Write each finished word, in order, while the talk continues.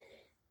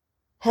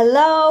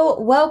Hello,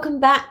 welcome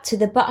back to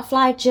the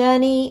Butterfly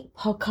Journey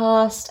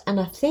podcast,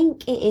 and I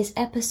think it is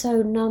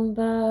episode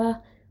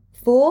number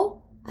 4.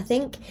 I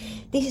think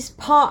this is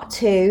part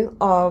 2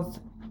 of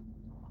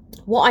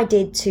what I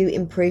did to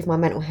improve my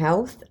mental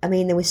health. I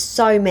mean, there were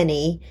so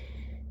many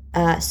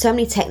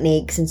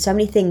techniques and so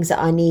many things that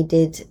I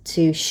needed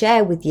to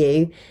share with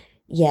you.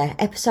 Yeah,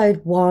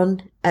 part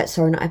 1.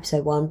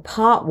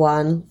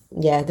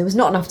 Yeah, there was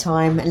not enough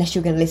time unless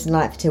you're going to listen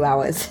live for 2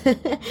 hours.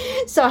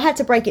 So I had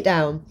to break it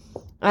down.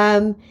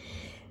 I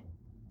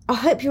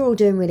hope you're all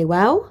doing really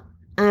well,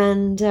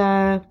 and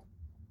I'm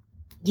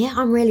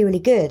really, really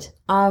good.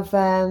 I've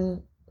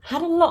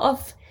had a lot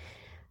of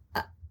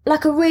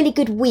a really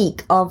good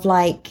week of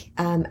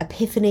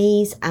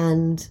epiphanies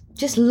and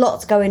just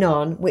lots going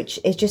on, which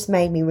has just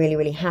made me really,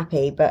 really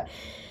happy. But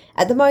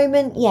at the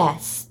moment,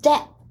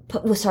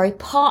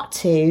 part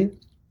 2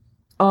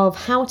 of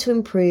how to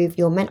improve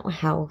your mental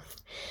health.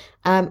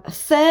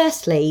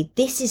 Firstly,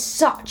 this is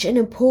such an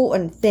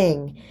important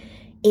thing,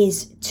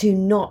 is to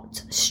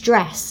not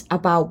stress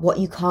about what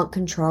you can't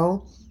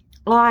control.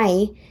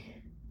 I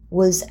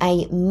was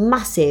a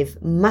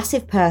massive,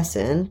 massive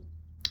person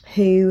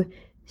who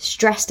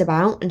stressed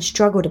about and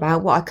struggled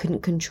about what I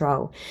couldn't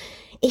control.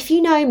 If you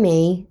know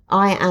me,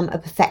 I am a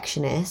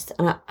perfectionist,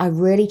 and I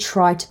really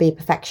try to be a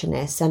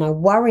perfectionist, and I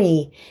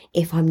worry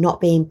if I'm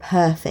not being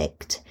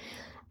perfect.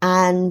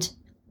 And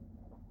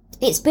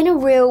it's been a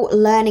real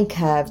learning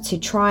curve to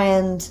try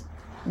and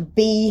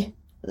be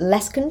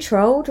less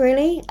controlled,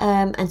 really,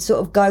 and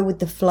sort of go with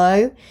the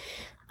flow.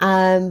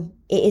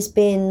 It has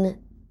been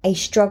a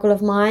struggle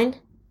of mine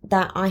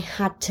that I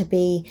had to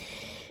be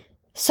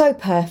so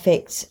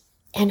perfect,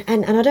 and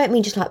I don't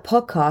mean just like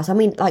podcasts. I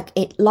mean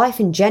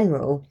life in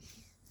general.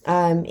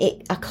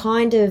 I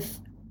kind of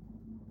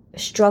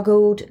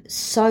struggled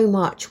so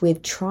much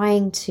with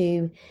trying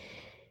to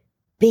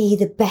be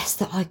the best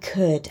that I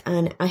could,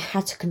 and I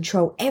had to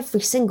control every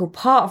single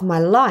part of my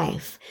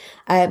life,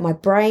 my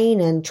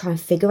brain, and try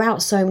and figure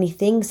out so many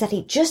things that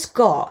it just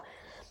got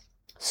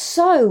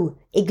so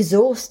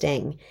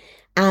exhausting.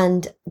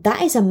 And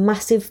that is a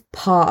massive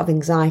part of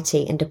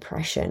anxiety and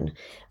depression.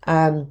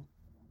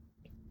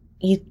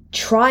 You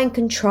try and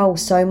control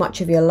so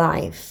much of your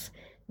life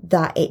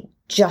that it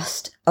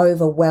just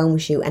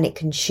overwhelms you and it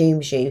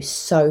consumes you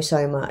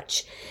so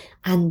much.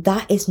 And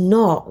that is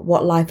not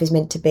what life is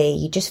meant to be.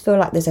 You just feel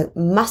like there's a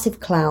massive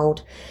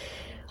cloud,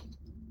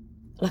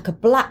 like a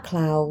black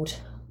cloud,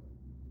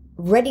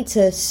 ready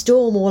to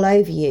storm all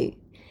over you.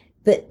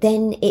 But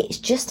then it's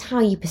just how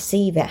you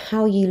perceive it,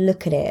 how you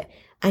look at it.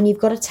 And you've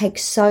got to take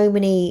so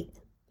many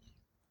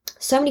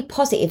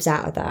positives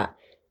out of that.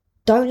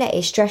 Don't let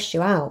it stress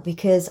you out,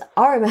 because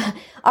I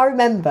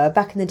remember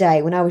back in the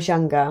day when I was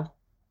younger,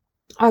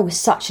 I was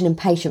such an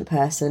impatient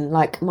person.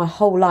 Like, my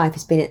whole life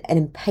has been an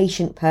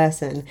impatient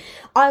person.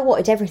 I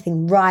wanted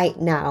everything right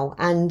now.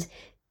 And,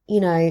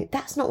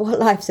 that's not what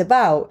life's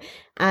about.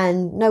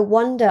 And no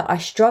wonder I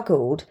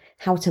struggled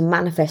how to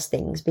manifest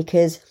things,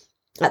 because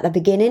at the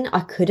beginning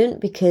I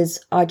couldn't,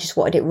 because I just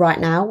wanted it right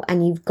now.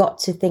 And you've got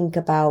to think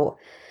about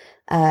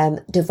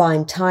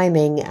divine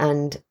timing,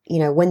 and,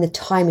 when the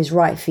time is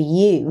right for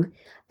you,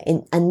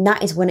 and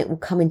that is when it will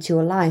come into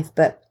your life.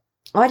 But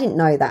I didn't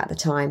know that at the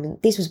time.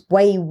 This was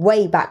way,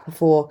 way back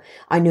before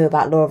I knew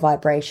about law of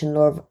vibration,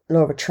 law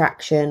of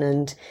attraction,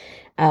 and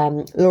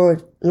law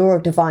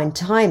of divine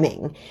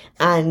timing.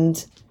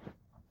 And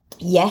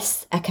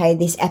yes, okay,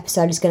 this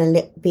episode is going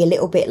to be a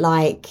little bit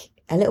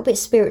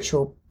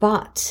spiritual,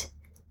 but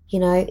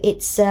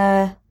it's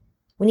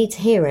we need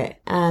to hear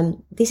it.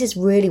 This is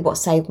really what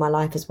saved my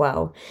life as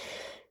well.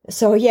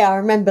 So yeah, I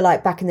remember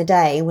back in the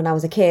day when I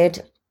was a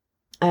kid,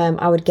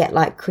 I would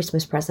get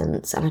Christmas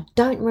presents, and I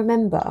don't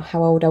remember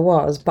how old I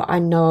was, but I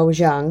know I was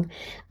young.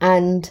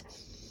 And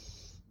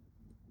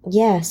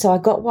yeah, so I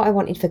got what I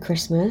wanted for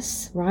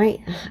Christmas,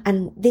 right?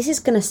 And this is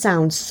going to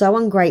sound so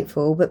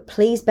ungrateful, but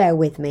please bear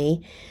with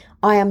me.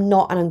 I am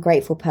not an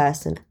ungrateful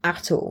person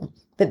at all.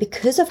 But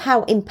because of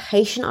how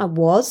impatient I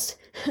was,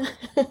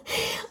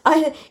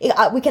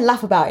 we can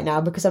laugh about it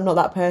now because I'm not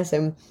that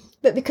person.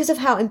 But because of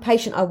how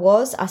impatient I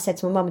was, I said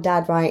to my mum and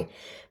dad, right,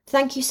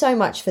 thank you so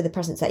much for the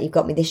presents that you've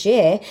got me this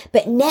year,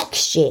 but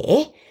next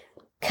year,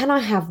 can I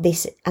have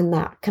this and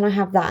that? Can I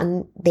have that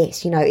and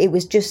this? It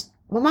was just,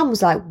 my mum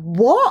was like,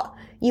 what?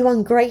 You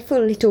ungrateful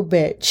little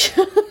bitch.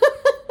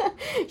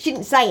 She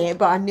didn't say it,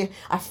 but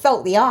I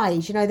felt the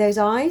eyes, those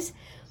eyes.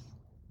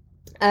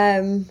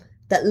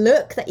 That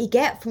look that you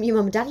get from your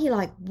mum and dad, you're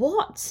like,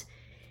 what?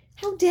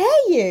 How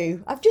dare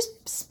you? I've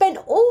just spent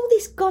all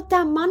this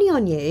goddamn money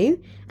on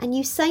you, and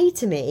you say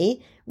to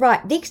me,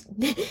 right, this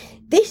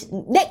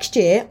next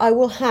year I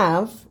will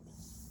have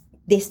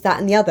this, that,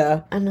 and the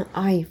other. And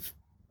I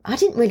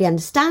didn't really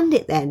understand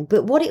it then,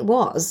 but what it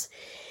was,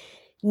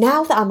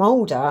 now that I'm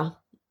older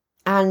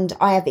and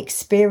I have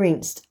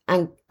experienced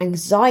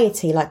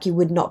anxiety like you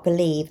would not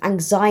believe.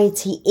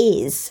 Anxiety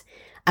is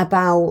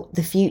about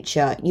the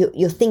future.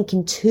 You're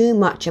thinking too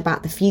much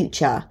about the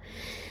future,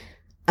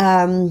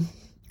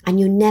 and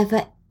you're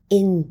never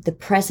in the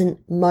present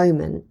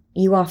moment.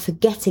 You are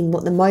forgetting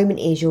what the moment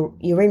is you're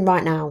in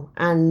right now.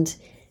 And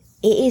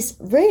it is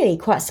really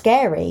quite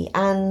scary.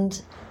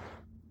 And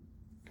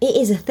it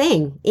is a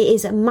thing. It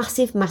is a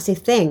massive, massive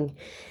thing.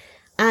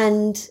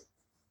 And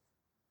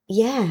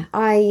yeah,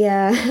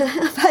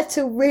 I've had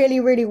to really,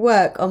 really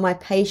work on my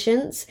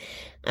patience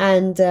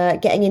and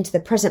getting into the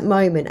present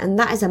moment. And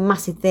that is a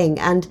massive thing.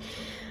 And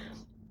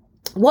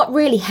what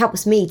really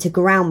helps me to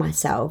ground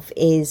myself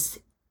is,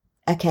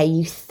 okay,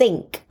 you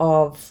think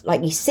of,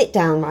 like, you sit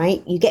down,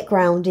 right? You get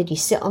grounded, you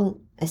sit on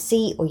a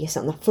seat or you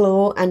sit on the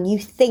floor, and you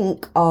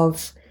think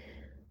of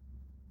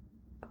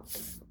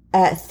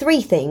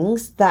 3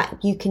 things that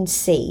you can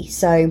see.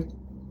 So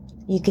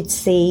you could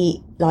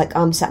see, like,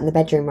 I'm sat in the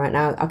bedroom right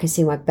now. I can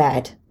see my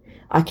bed.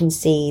 I can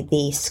see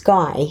the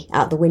sky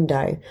out the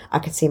window. I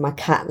can see my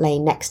cat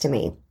laying next to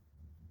me.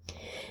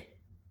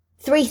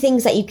 3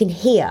 things that you can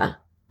hear.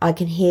 I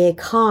can hear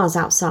cars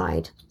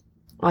outside.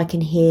 I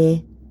can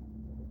hear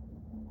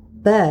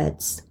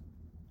birds.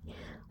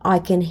 I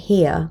can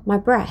hear my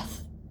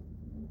breath.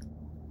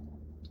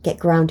 Get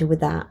grounded with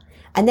that.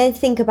 And then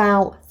think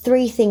about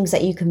 3 things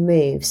that you can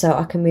move. So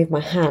I can move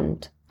my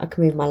hand. I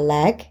can move my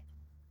leg.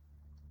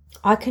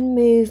 I can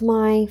move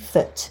my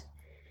foot,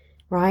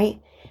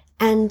 right?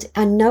 And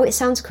I know it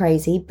sounds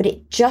crazy, but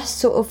it just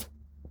sort of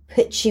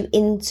puts you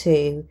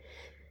into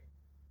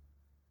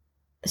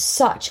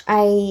such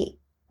a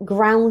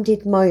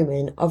grounded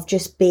moment of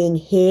just being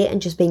here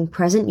and just being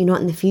present. You're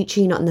not in the future,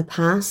 you're not in the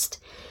past.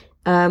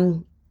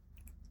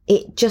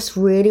 It just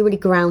really, really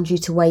grounds you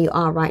to where you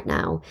are right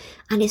now.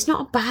 And it's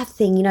not a bad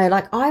thing, you know,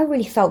 like I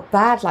really felt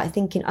bad, like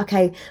thinking,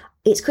 okay,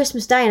 it's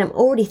Christmas Day and I'm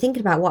already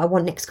thinking about what I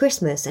want next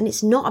Christmas. And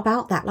it's not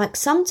about that. Like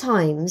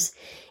sometimes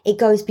it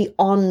goes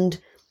beyond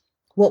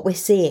what we're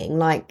seeing.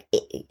 Like,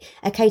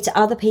 okay, to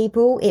other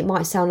people, it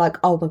might sound like,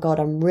 oh my God,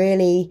 I'm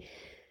really,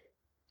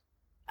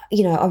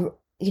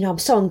 I'm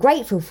so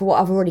ungrateful for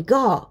what I've already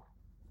got.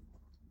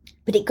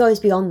 But it goes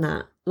beyond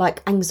that.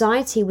 Like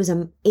anxiety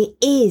it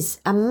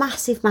is a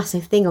massive,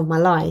 massive thing of my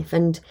life.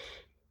 And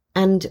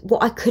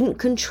what I couldn't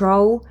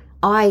control,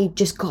 I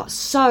just got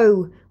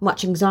so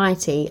much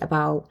anxiety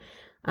about.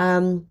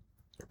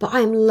 But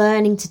I'm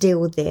learning to deal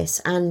with this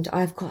and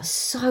I've got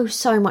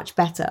so much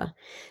better.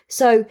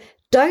 So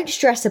don't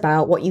stress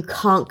about what you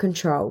can't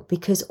control,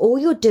 because all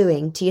you're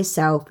doing to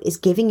yourself is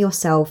giving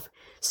yourself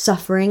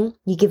suffering.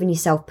 You're giving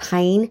yourself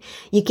pain.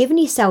 You're giving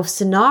yourself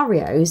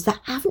scenarios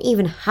that haven't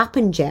even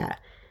happened yet.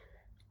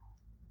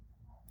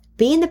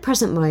 Be in the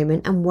present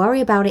moment and worry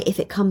about it if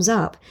it comes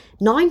up.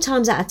 9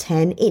 times out of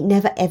 10, it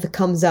never ever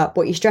comes up.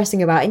 What you're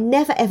stressing about, it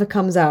never ever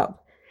comes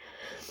up.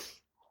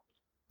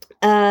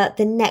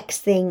 The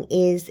next thing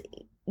is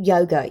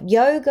yoga.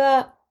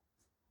 Yoga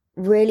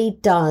really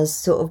does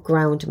sort of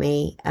ground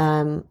me.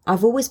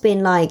 I've always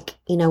been like,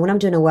 when I'm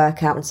doing a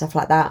workout and stuff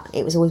like that,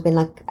 it was always been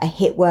like a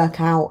HIIT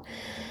workout.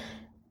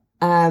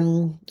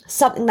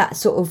 Something that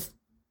sort of,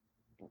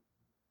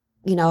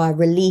 I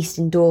released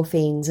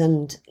endorphins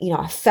and,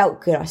 I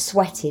felt good. I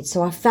sweated,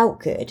 so I felt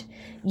good.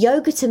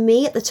 Yoga to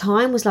me at the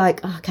time was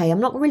like, okay,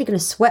 I'm not really going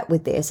to sweat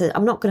with this.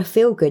 I'm not going to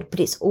feel good, but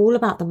it's all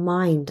about the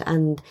mind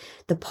and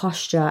the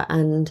posture.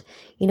 And,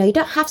 you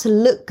don't have to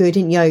look good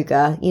in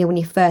yoga, when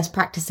you're first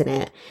practicing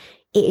it.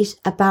 It is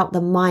about the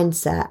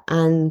mindset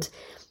and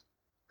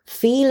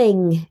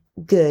feeling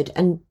good.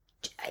 And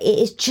it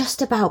is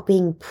just about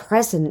being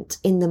present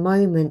in the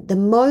moment.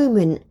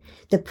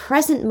 The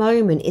present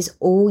moment is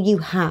all you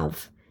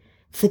have.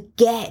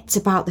 Forget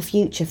about the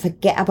future.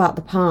 Forget about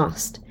the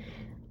past.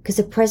 Because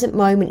the present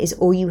moment is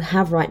all you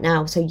have right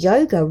now. So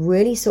yoga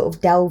really sort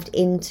of delved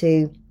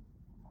into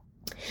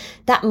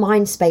that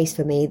mind space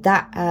for me,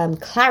 that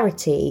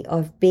clarity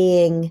of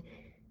being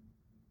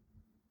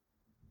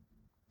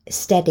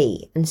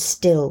steady and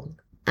still.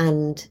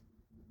 And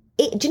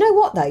do you know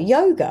what though?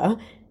 Yoga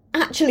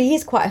actually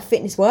is quite a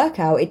fitness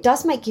workout. It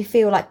does make you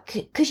feel like,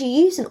 because you're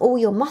using all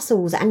your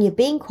muscles and you're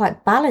being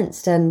quite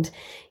balanced and,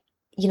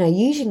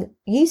 using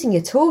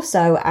your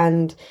torso,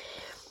 and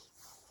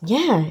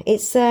yeah,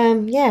 it's,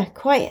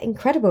 quite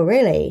incredible,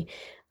 really.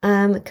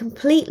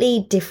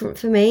 Completely different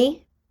for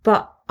me,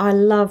 but I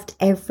loved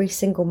every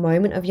single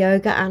moment of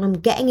yoga and I'm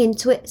getting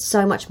into it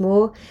so much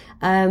more.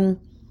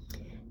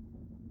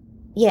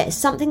 It's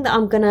something that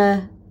I'm going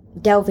to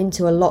delve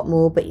into a lot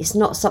more, but it's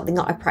not something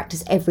that I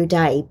practice every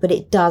day, but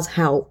it does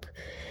help.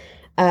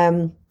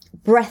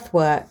 Breath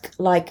work,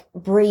 like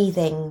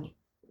breathing,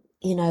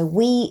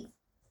 we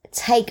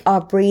take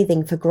our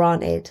breathing for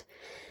granted.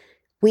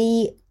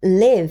 We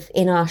live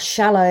in our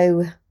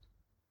shallow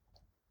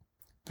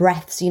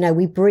breaths,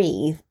 we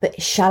breathe,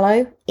 but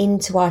shallow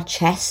into our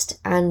chest,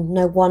 and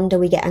no wonder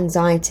we get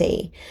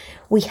anxiety.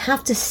 We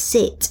have to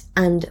sit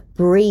and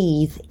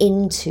breathe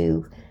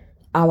into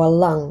our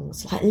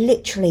lungs, like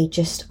literally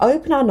just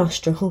open our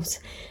nostrils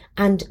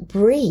and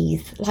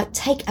breathe, like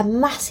take a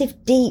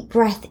massive deep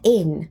breath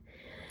in.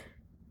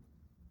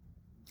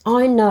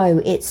 I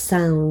know it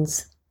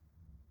sounds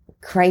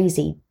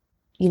crazy,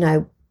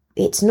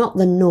 it's not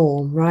the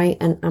norm, right?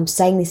 And I'm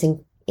saying this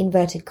in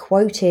inverted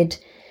quoted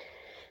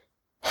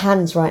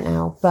hands right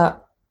now,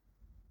 but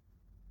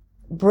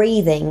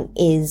breathing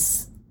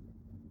is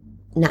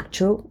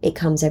natural. It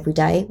comes every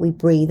day. We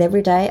breathe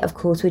every day. Of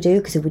course we do,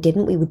 because if we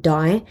didn't, we would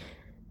die.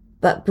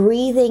 But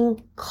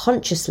breathing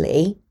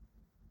consciously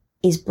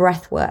is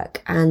breath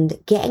work, and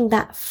getting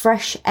that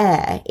fresh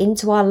air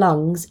into our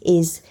lungs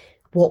is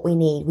what we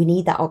need. We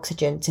need that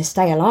oxygen to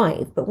stay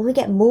alive. But when we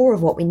get more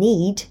of what we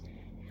need,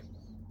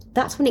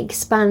 that's when it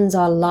expands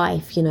our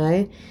life, you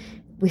know.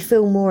 We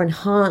feel more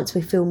enhanced,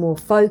 we feel more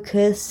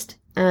focused.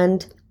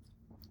 And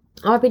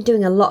I've been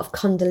doing a lot of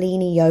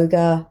Kundalini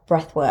yoga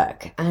breath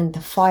work, and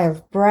the fire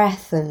of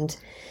breath and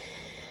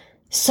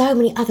so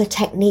many other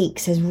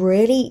techniques has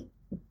really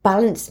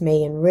balanced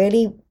me and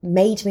really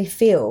made me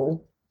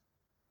feel,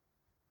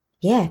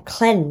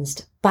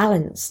 cleansed,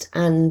 balanced.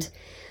 And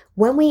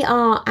when we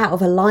are out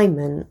of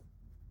alignment,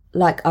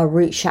 like our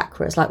root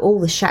chakras, like all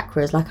the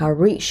chakras, like our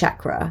root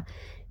chakra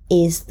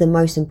is the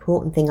most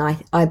important thing,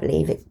 I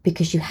believe,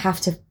 because you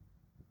have to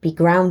be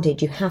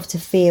grounded. You have to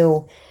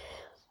feel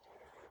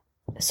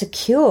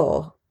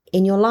secure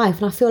in your life.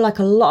 And I feel like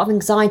a lot of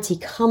anxiety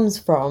comes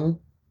from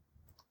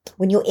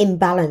when you're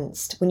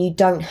imbalanced, when you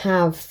don't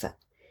have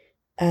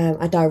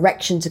a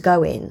direction to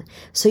go in.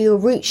 So your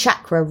root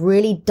chakra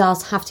really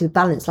does have to be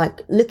balanced.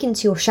 Like, look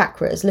into your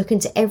chakras, look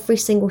into every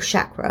single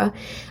chakra,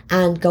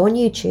 and go on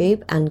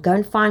YouTube and go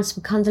and find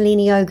some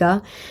Kundalini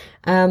yoga,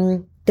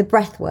 the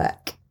breath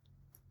work,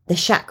 the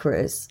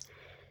chakras.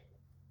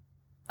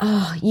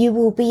 Oh, you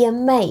will be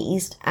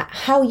amazed at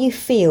how you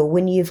feel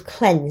when you've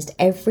cleansed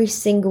every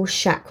single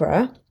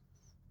chakra.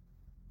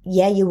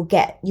 Yeah, you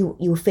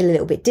will feel a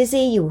little bit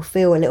dizzy. You will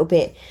feel a little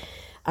bit,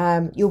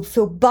 you'll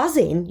feel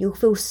buzzing. You'll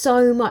feel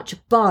so much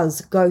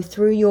buzz go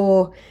through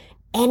your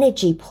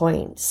energy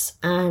points,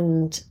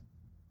 and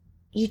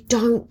you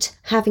don't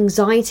have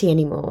anxiety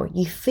anymore.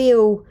 You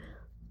feel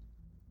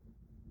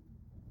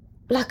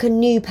like a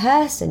new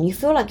person. You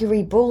feel like you're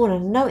reborn. I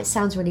know it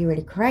sounds really,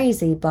 really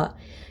crazy, but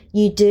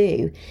you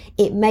do.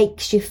 It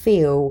makes you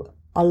feel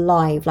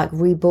alive, like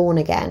reborn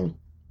again.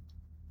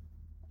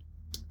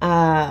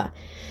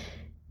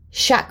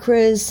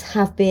 Chakras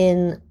have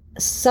been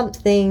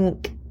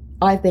something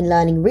I've been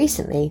learning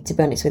recently, to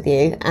be honest with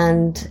you.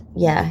 And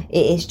yeah,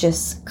 it is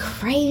just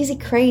crazy,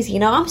 crazy. You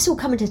know, I'm still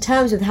coming to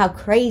terms with how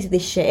crazy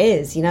this shit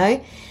is, you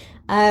know.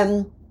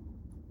 I'm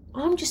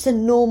just a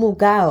normal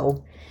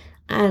girl.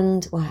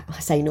 And, well, I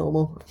say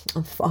normal,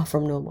 I'm far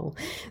from normal.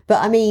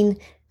 But I mean,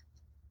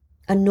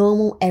 a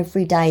normal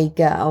everyday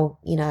girl,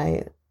 you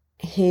know,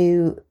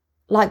 who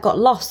like got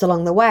lost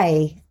along the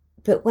way.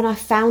 But when I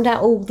found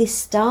out all this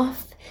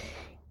stuff,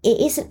 it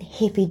isn't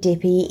hippy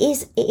dippy,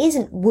 it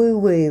isn't woo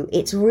woo.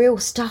 It's real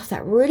stuff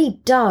that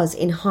really does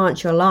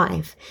enhance your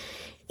life.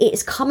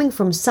 It's coming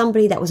from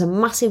somebody that was a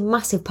massive,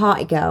 massive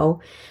party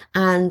girl,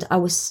 and I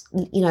was,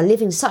 you know,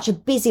 living such a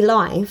busy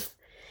life,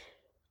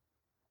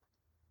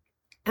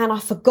 and I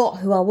forgot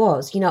who I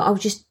was. You know, I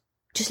was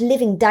just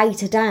living day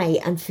to day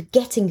and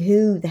forgetting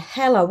who the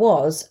hell I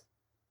was,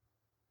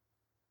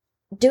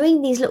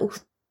 doing these little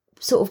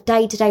sort of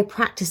day-to-day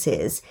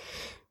practices,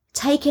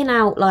 taking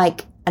out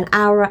like an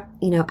hour,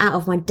 you know, out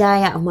of my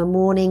day, out of my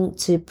morning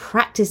to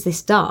practice this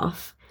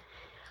stuff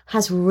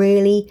has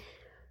really,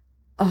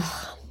 I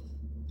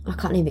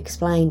can't even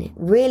explain,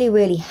 really,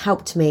 really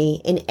helped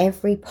me in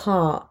every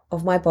part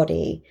of my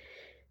body.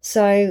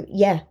 So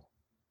yeah,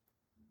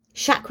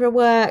 chakra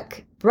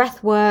work,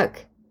 breath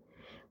work,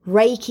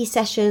 Reiki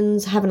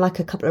sessions, having like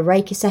a couple of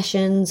Reiki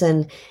sessions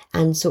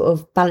and sort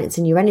of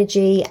balancing your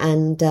energy,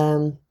 and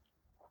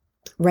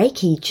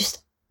Reiki,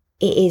 just,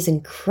 it is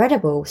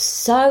incredible,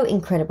 so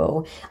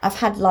incredible. I've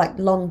had like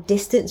long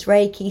distance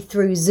Reiki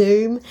through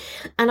Zoom,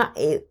 and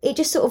it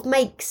just sort of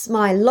makes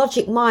my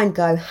logic mind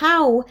go,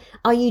 how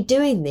are you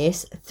doing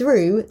this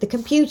through the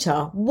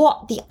computer?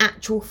 What the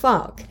actual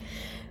fuck?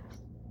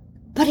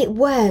 But it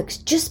works.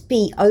 Just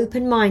be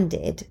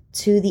open-minded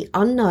to the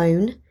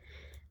unknown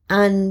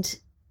and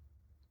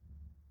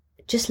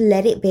just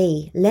let it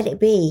be. Let it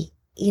be.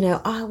 You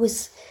know, I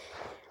was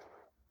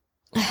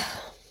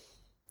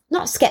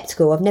not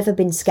skeptical. I've never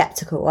been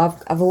skeptical.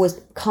 I've always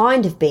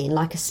kind of been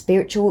like a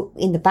spiritual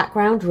in the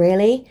background,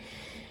 really.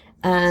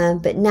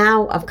 But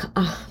now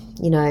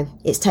you know,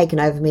 it's taken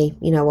over me.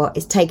 You know what?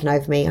 It's taken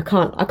over me. I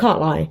can't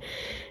lie.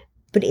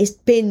 But it's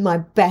been my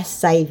best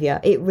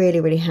savior. It really,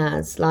 really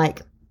has.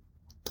 Like,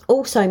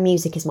 also,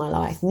 music is my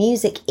life.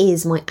 Music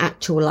is my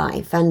actual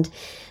life. And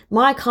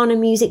my kind of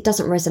music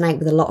doesn't resonate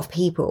with a lot of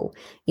people.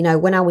 You know,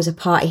 when I was a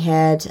party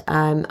head,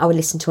 I would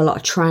listen to a lot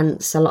of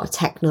trance, a lot of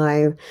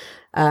techno,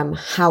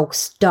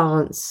 house,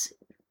 dance,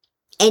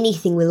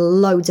 anything with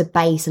loads of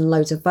bass and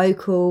loads of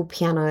vocal,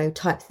 piano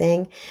type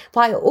thing.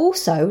 But I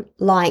also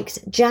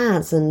liked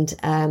jazz and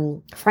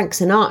Frank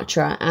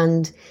Sinatra,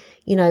 and,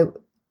 you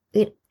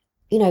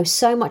know,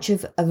 so much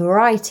of a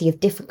variety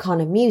of different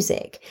kind of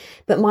music.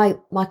 But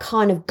my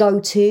kind of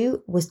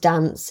go-to was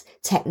dance,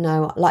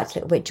 techno. I liked a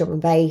little bit drum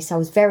and bass. I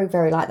was very,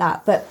 very like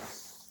that. But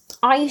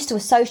I used to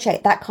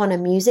associate that kind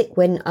of music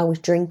when I was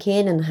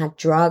drinking and had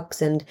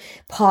drugs and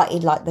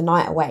partied like the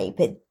night away.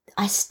 But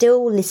I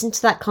still listen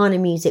to that kind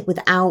of music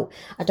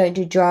I don't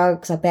do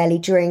drugs, I barely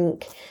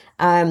drink.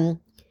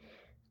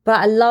 But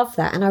I love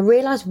that. And I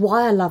realize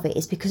why I love it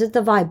is because of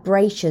the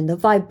vibration. The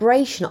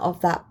vibration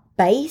of that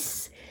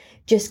bass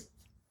just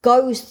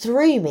goes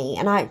through me,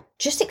 and I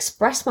just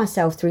express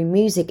myself through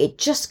music. It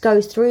just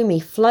goes through me,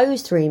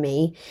 flows through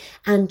me,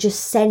 and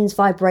just sends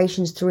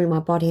vibrations through my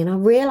body. And I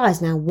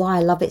realize now why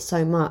I love it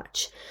so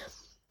much.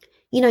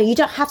 You know, you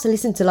don't have to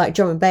listen to like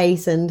drum and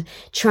bass and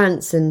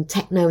trance and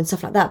techno and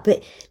stuff like that,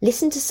 but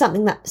listen to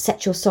something that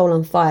sets your soul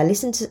on fire.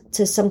 Listen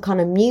to some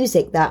kind of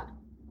music that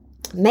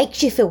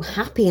makes you feel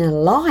happy and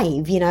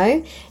alive, you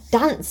know.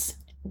 Dance,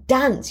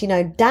 you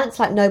know, dance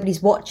like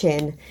nobody's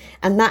watching.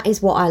 And that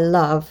is what I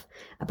love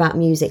about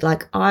music.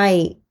 Like,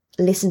 I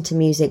listen to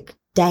music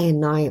day and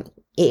night.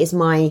 It is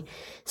my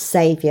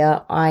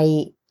savior.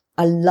 I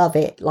love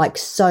it like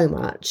so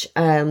much.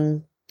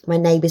 My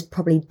neighbours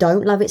probably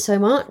don't love it so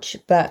much,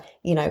 but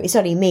you know, it's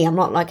only me. I'm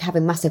not like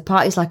having massive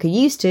parties like I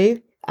used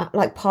to,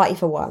 like Party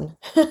for One.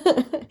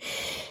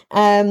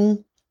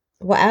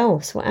 What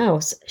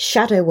else?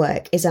 Shadow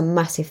work is a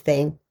massive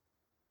thing.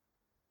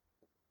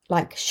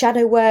 Like,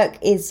 shadow work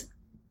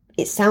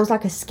it sounds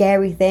like a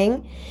scary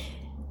thing,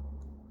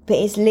 but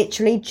it's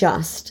literally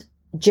just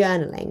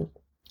journaling.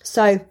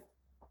 So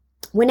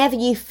whenever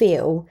you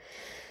feel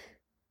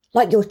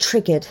like you're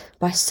triggered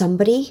by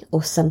somebody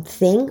or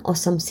something or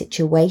some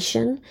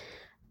situation,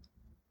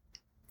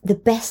 the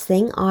best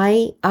thing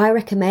I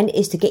recommend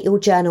is to get your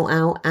journal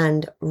out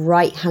and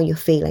write how you're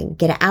feeling.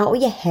 Get it out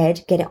of your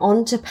head, get it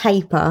onto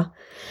paper,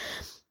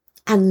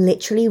 and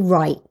literally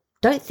write.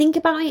 Don't think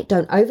about it,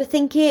 don't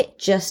overthink it,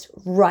 just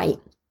write.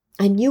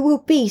 And you will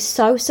be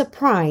so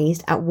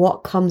surprised at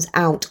what comes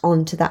out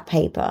onto that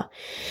paper.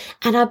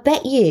 And I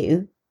bet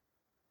you,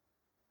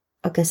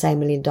 I'm going to say $1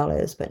 million,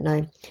 but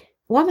no.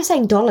 Why am I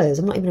saying dollars?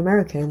 I'm not even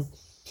American.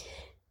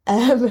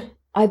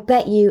 I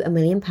bet you £1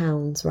 million,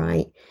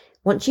 right?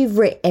 Once you've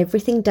written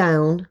everything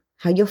down,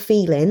 how you're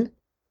feeling,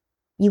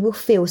 you will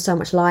feel so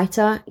much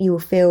lighter. You will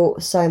feel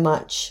so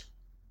much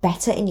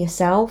better in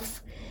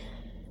yourself.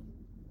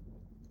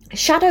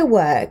 Shadow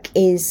work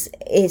is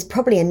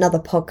probably another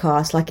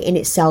podcast, like in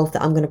itself,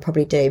 that I'm going to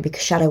probably do,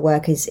 because shadow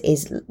work is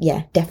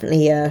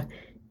definitely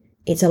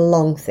it's a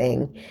long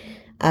thing.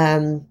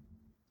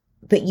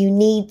 But you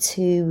need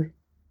to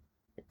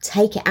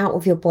take it out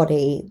of your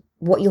body.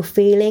 What you're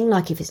feeling,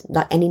 like if it's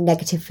like any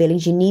negative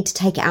feelings, you need to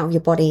take it out of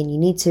your body and you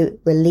need to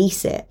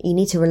release it. You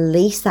need to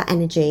release that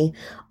energy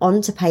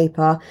onto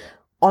paper,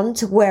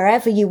 onto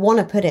wherever you want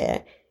to put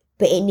it,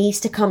 but it needs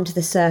to come to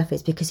the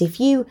surface. Because if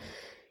you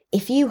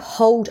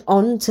hold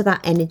on to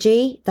that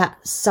energy,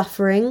 that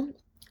suffering,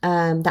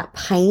 that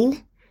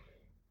pain,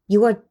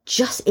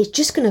 it's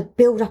just going to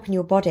build up in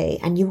your body.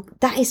 And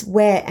that is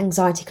where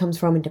anxiety comes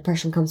from and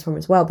depression comes from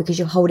as well, because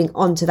you're holding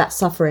on to that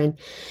suffering.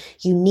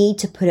 You need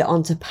to put it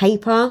onto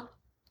paper.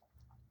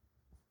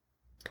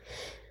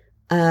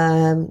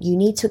 You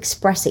need to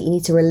express it. You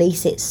need to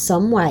release it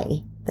some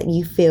way that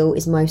you feel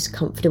is most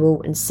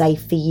comfortable and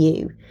safe for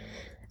you.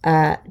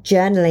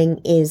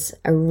 Journaling is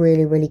a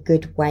really, really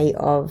good way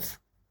of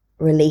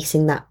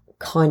releasing that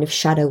kind of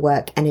shadow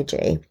work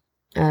energy.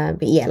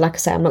 But yeah, like I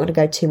say, I'm not going to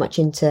go too much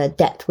into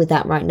depth with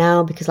that right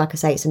now, because like I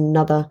say, it's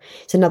another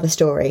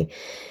story.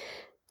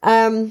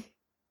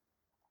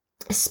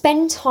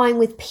 Spend time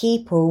with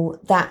people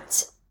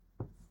that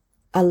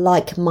are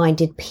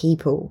like-minded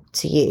people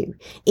to you.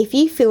 If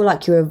you feel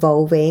like you're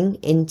evolving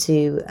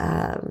into,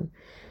 I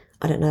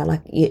don't know,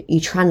 like you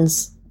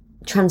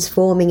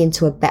transforming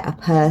into a better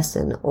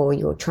person, or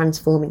you're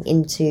transforming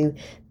into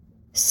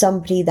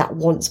somebody that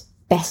wants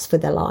best for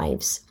their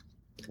lives,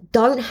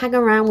 don't hang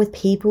around with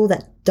people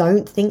that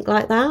don't think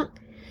like that.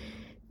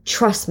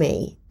 Trust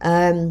me.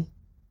 I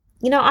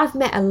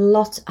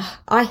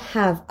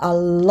have a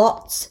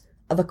lot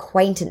of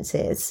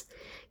acquaintances,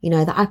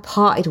 that I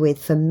parted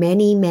with for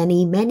many,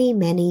 many, many,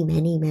 many,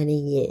 many, many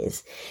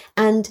years.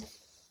 And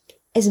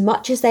as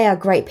much as they are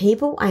great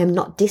people, I am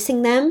not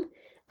dissing them.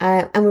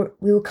 And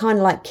we were kind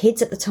of like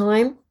kids at the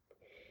time.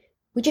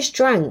 We just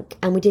drank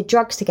and we did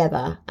drugs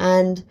together,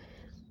 and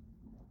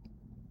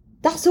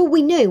that's all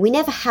we knew. We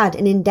never had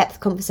an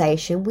in-depth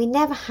conversation. We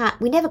never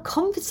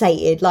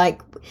conversated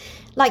like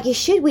you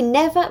should. We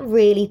never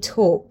really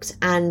talked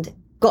and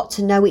got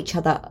to know each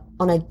other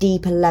on a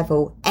deeper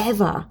level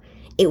ever.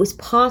 It was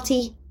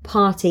party,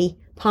 party,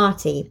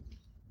 party.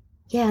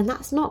 Yeah, and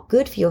that's not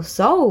good for your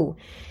soul.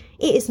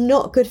 It is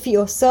not good for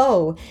your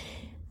soul.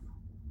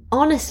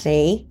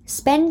 Honestly,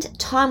 spend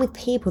time with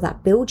people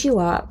that build you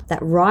up,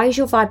 that rise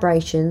your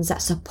vibrations,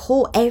 that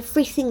support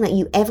everything that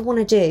you ever want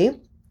to do.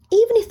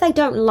 Even if they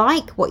don't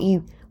like what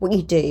you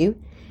do,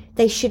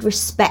 they should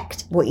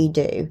respect what you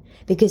do,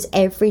 because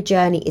every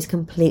journey is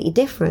completely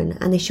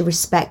different, and they should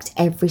respect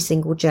every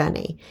single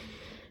journey.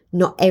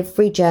 Not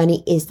every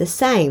journey is the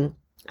same.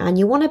 And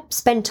you want to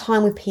spend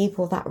time with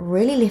people that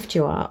really lift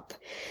you up,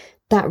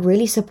 that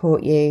really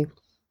support you,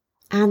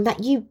 and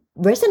that you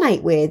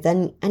resonate with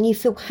and you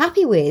feel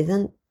happy with,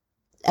 and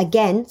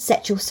again,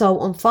 set your soul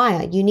on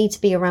fire. You need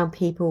to be around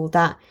people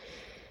that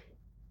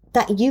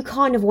you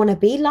kind of want to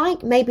be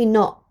like, maybe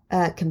not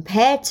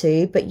compared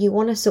to, but you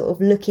want to sort of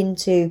look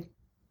into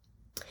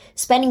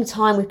spending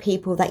time with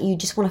people that you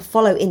just want to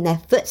follow in their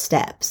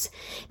footsteps,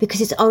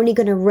 because it's only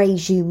going to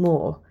raise you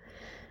more.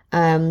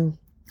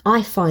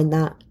 I find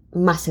that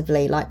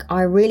massively. Like,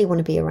 I really want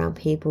to be around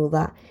people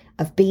that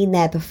have been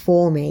there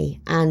before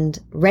me and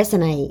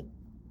resonate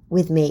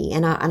with me,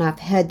 and I've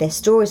heard their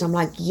stories. I'm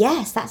like,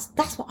 yes,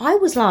 that's what I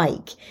was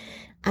like,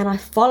 and I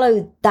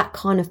follow that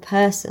kind of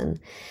person.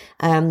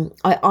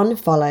 I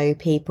unfollow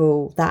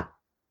people that,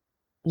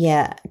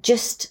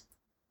 just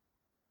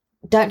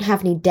don't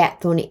have any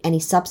depth or any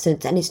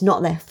substance, and it's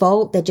not their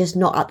fault. They're just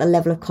not at the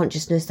level of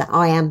consciousness that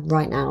I am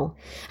right now,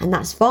 and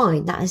that's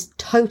fine. That is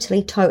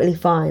totally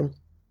fine.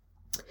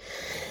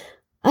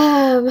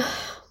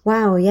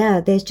 Wow,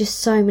 yeah, there's just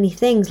so many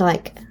things.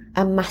 Like,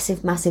 a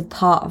massive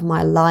part of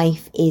my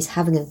life is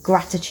having a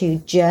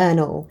gratitude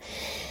journal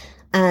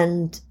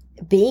and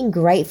being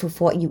grateful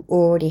for what you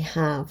already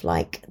have.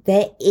 Like,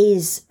 there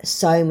is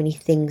so many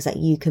things that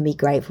you can be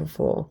grateful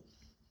for.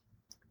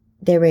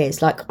 There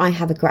is. Like, I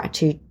have a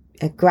gratitude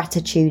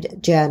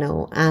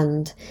journal,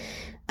 and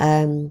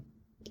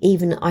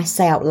even I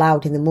say out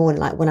loud in the morning,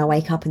 like when I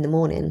wake up in the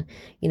morning,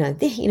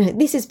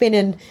 this has been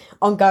an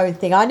ongoing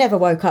thing. I never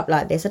woke up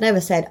like this. I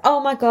never said, oh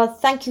my God,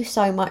 thank you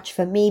so much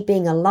for me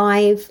being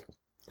alive.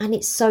 And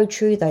it's so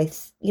true though,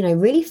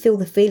 really feel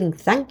the feeling.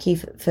 Thank you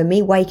for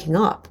me waking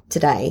up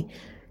today,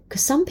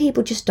 because some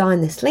people just die in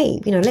their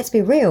sleep. Let's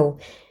be real.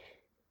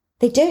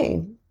 They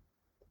do.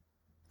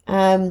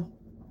 And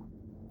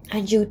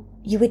you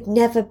would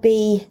never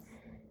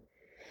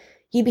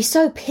you'd be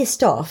so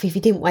pissed off if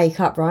you didn't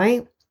wake up,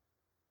 right?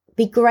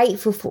 Be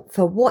grateful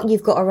for what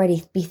you've got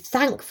already. Be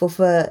thankful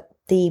for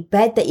the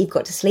bed that you've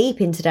got to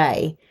sleep in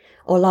today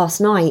or last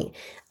night,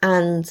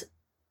 and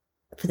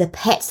for the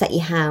pets that you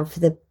have, for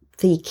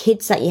your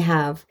kids that you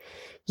have.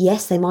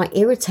 Yes, they might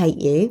irritate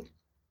you,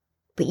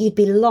 but you'd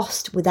be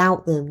lost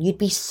without them. You'd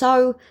be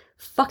so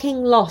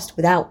fucking lost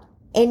without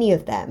any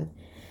of them.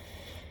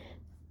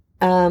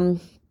 I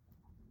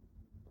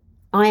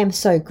am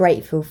so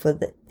grateful for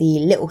the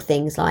little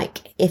things.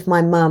 Like, if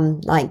my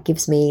mum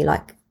gives me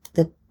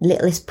the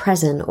littlest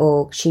present,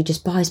 or she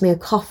just buys me a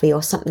coffee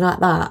or something like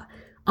that,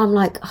 I'm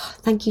like, oh,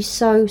 thank you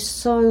so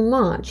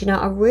much.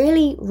 I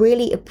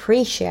really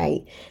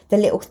appreciate the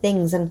little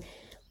things, and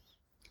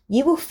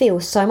you will feel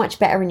so much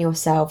better in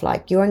yourself.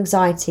 Like, your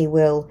anxiety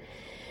will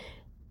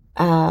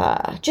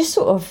just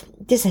sort of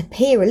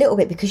disappear a little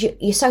bit, because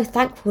you're so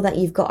thankful that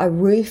you've got a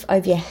roof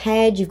over your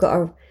head, you've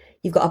got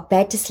a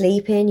bed to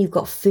sleep in, you've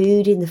got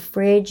food in the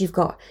fridge, you've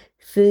got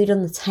food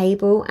on the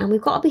table. And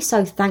we've got to be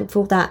so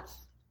thankful that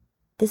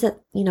there's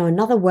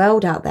another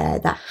world out there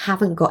that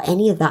haven't got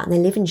any of that, and they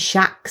live in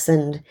shacks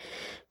and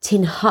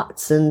tin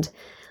huts. And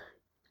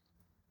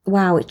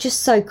wow, it's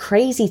just so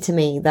crazy to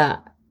me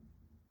that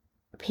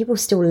people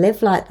still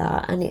live like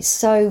that, and it's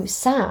so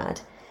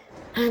sad.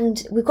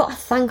 And we've got to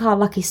thank our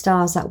lucky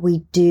stars that we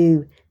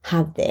do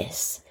have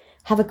this.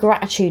 Have a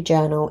gratitude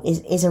journal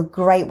is a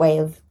great way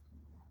of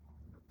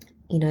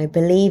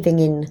believing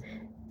in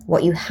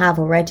what you have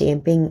already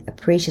and being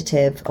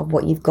appreciative of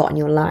what you've got in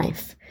your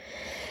life.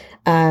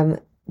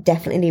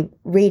 Definitely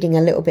reading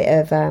a little bit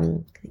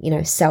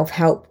of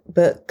self-help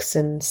books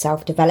and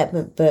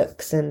self-development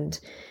books, and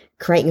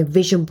creating a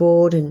vision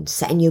board and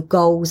setting your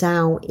goals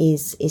out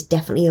is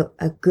definitely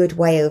a good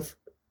way of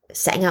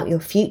setting out your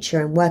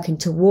future and working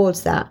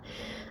towards that.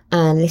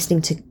 And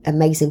listening to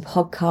amazing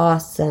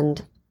podcasts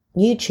and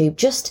YouTube,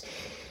 just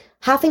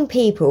having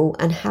people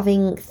and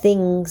having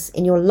things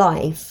in your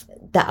life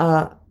that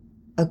are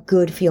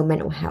good for your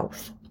mental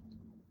health.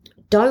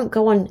 Don't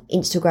go on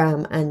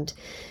Instagram and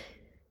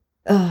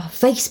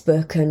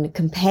Facebook and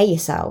compare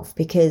yourself,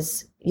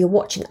 because you're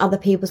watching other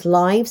people's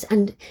lives,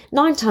 and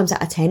 9 times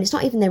out of 10 it's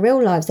not even their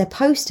real lives. They're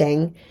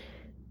posting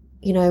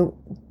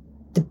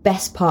the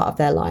best part of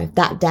their life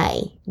that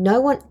day. No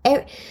one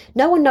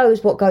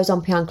knows what goes on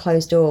behind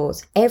closed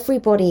doors.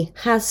 Everybody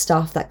has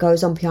stuff that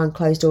goes on behind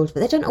closed doors, but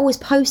they don't always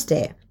post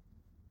it.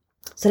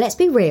 So let's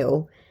be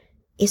real,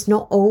 it's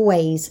not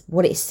always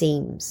what it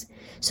seems.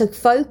 So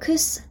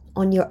focus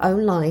on your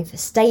own life,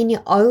 stay in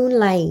your own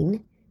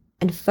lane,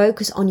 and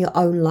focus on your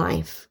own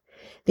life.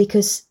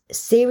 Because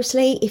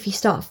seriously, if you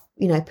start,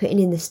 putting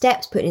in the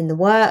steps, putting in the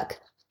work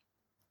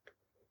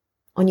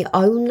on your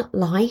own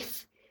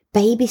life,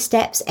 baby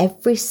steps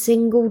every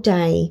single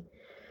day,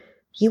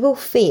 you will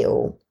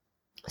feel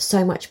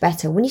so much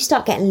better. When you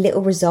start getting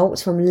little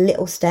results from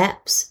little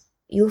steps,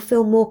 you'll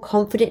feel more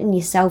confident in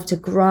yourself to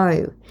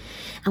grow.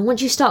 And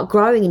once you start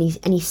growing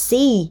and you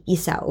see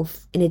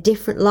yourself in a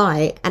different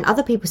light, and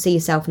other people see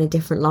yourself in a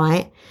different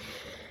light,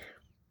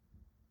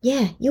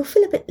 you'll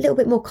feel a little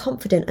bit more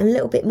confident and a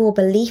little bit more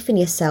belief in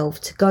yourself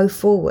to go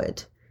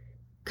forward.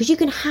 Because you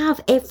can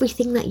have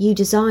everything that you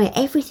desire,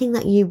 everything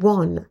that you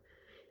want.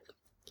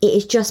 It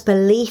is just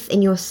belief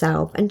in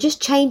yourself and just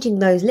changing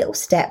those little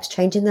steps,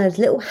 changing those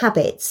little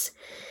habits,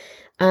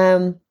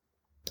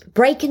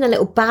 breaking the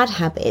little bad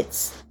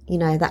habits,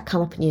 that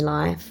come up in your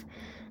life,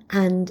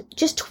 and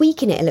just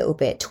tweaking it a little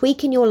bit,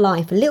 tweaking your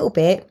life a little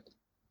bit.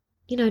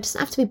 It doesn't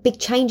have to be big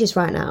changes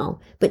right now,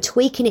 but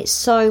tweaking it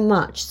so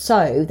much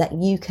so that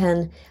you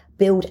can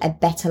build a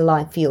better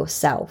life for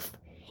yourself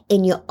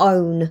in your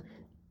own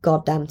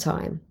goddamn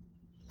time.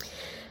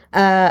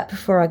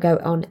 Before I go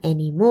on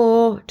any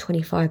more,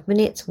 25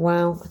 minutes.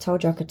 Wow, I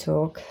told you I could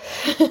talk.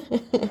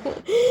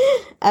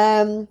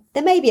 There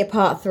may be a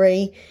part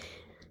 3.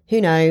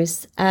 Who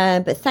knows?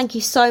 But thank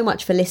you so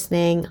much for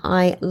listening.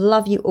 I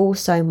love you all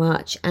so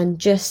much. And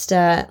just,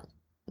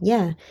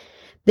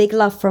 big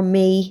love from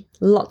me.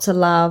 Lots of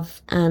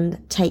love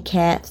and take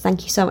care.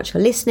 Thank you so much for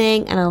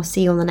listening. And I'll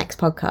see you on the next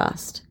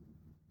podcast.